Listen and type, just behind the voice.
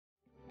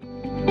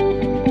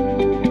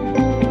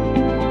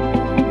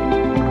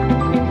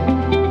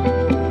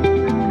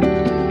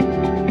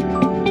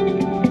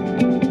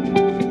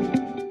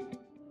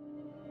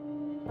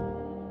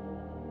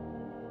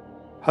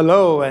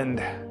Hello,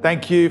 and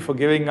thank you for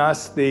giving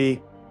us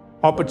the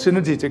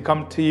opportunity to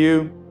come to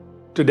you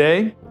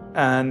today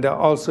and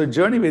also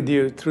journey with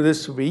you through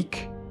this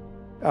week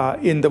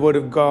in the Word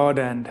of God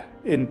and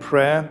in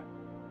prayer.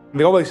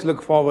 We always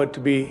look forward to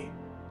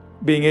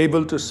being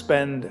able to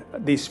spend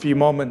these few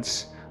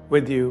moments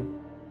with you.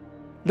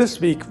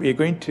 This week, we are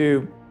going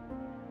to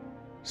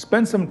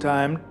spend some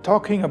time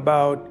talking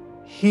about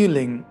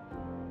healing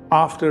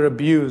after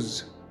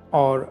abuse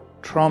or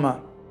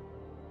trauma.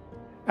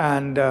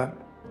 And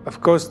of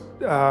course,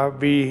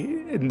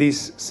 in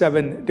these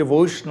 7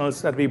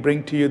 devotionals that we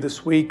bring to you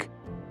this week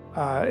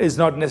is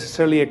not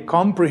necessarily a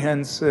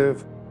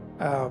comprehensive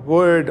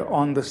word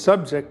on the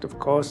subject, of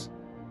course,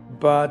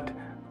 but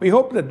we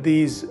hope that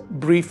these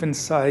brief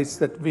insights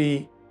that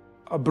we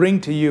bring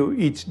to you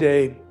each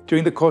day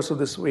during the course of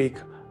this week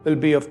will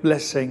be of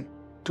blessing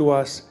to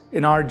us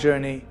in our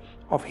journey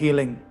of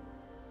healing.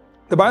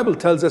 The Bible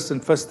tells us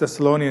in 1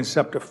 Thessalonians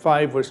chapter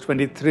 5, verse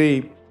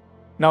 23,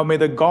 "Now may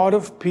the God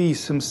of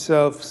peace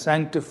himself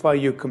sanctify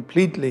you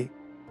completely,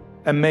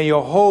 and may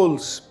your whole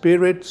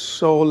spirit,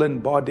 soul,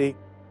 and body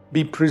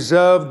be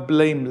preserved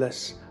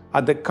blameless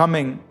at the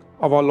coming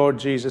of our Lord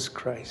Jesus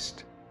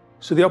Christ."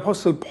 So the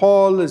Apostle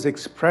Paul is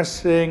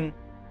expressing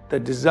the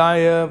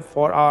desire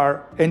for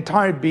our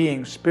entire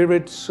being,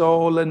 spirit,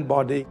 soul, and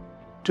body,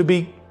 to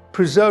be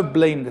preserved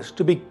blameless,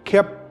 to be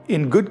kept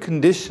in good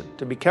condition,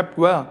 to be kept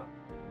well,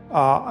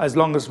 as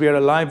long as we are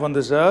alive on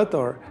this earth,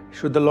 or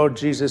should the Lord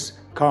Jesus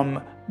come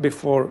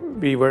before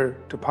we were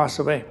to pass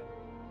away.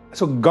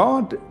 So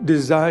God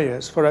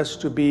desires for us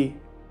to be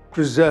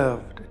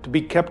preserved, to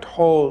be kept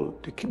whole,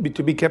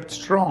 to be kept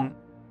strong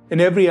in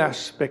every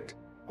aspect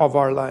of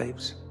our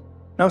lives.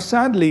 Now,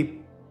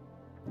 sadly,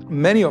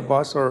 many of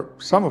us, or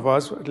some of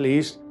us at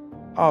least,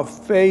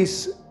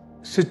 face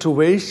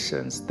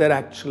situations that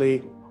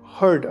actually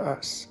hurt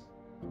us.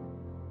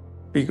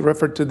 We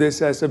refer to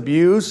this as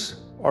abuse,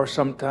 or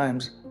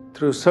sometimes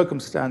through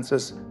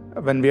circumstances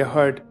when we are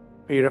hurt,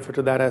 we refer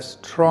to that as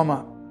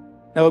trauma.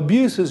 Now,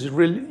 abuse is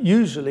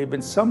usually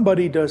when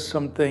somebody does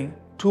something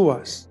to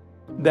us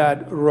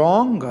that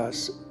wrongs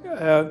us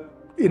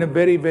in a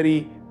very,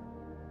 very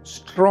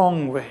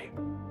strong way.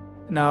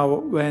 Now,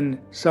 when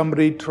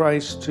somebody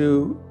tries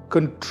to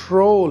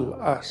control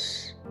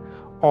us,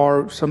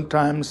 or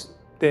sometimes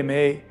they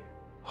may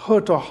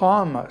hurt or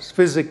harm us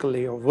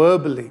physically or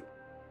verbally,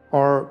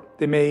 or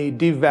they may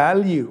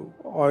devalue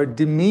or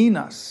demean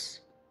us,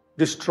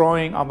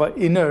 destroying our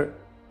inner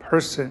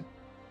person.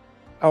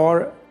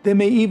 Or they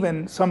may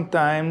even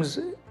sometimes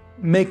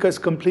make us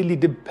completely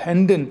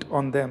dependent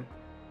on them.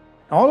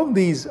 All of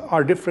these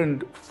are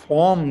different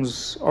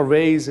forms or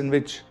ways in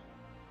which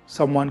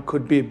someone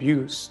could be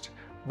abused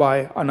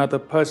by another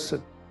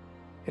person.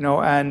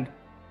 And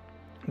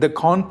the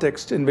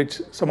context in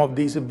which some of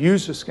these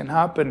abuses can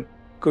happen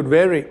could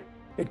vary.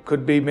 It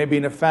could be maybe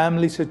in a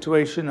family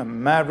situation, a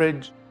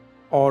marriage,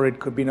 or it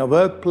could be in a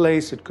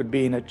workplace, it could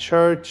be in a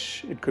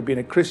church, it could be in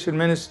a Christian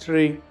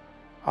ministry.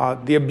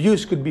 The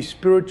abuse could be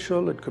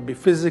spiritual, it could be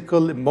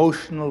physical,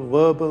 emotional,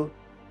 verbal,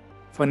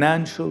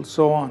 financial,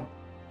 so on.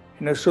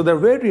 So there are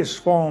various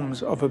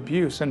forms of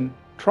abuse. And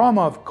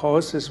trauma, of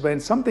course, is when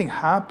something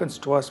happens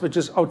to us which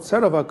is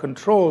outside of our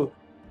control,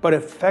 but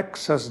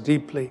affects us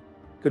deeply.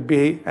 It could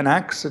be an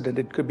accident,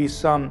 it could be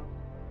some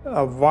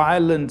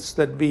violence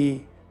that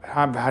we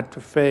have had to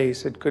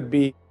face. It could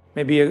be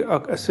maybe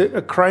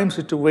a crime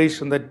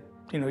situation that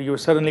you were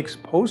suddenly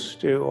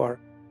exposed to, or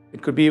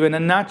it could be even a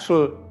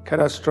natural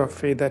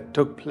catastrophe that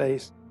took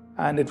place,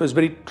 and it was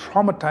very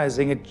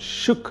traumatizing. It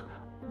shook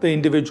the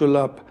individual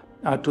up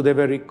to their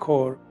very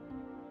core.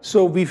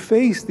 So we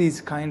face these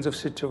kinds of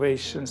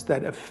situations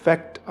that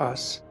affect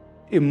us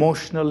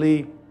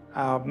emotionally,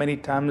 many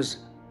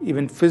times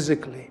even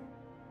physically.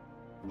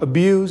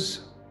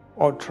 Abuse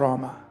or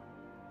trauma.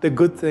 The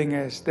good thing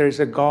is there is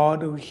a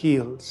God who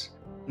heals.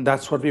 And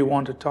that's what we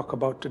want to talk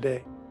about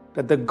today.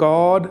 That the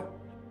God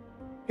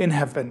in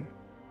heaven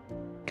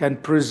can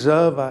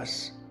preserve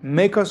us,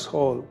 make us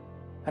whole,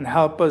 and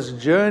help us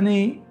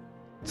journey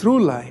through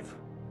life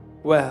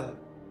well,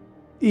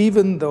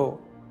 even though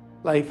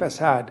life has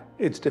had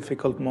its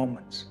difficult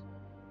moments.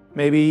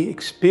 May we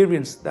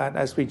experience that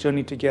as we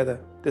journey together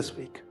this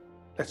week.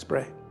 Let's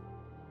pray.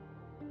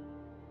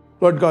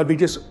 Lord God, we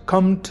just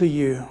come to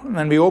you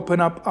and we open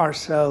up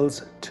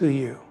ourselves to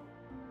you.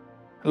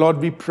 Lord,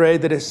 we pray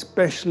that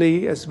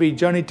especially as we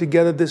journey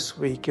together this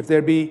week, if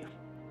there be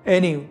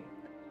any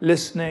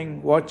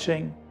listening,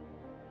 watching,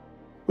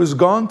 who's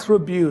gone through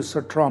abuse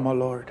or trauma,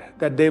 Lord,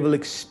 that they will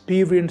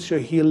experience your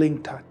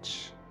healing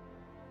touch.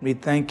 We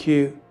thank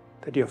you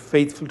that you're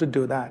faithful to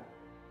do that.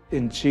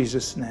 In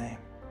Jesus' name,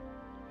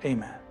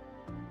 amen.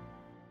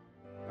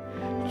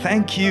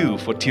 Thank you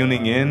for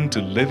tuning in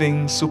to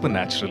Living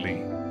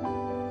Supernaturally.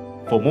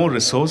 For more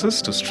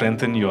resources to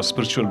strengthen your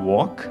spiritual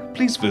walk,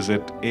 please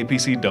visit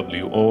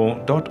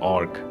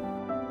apcwo.org.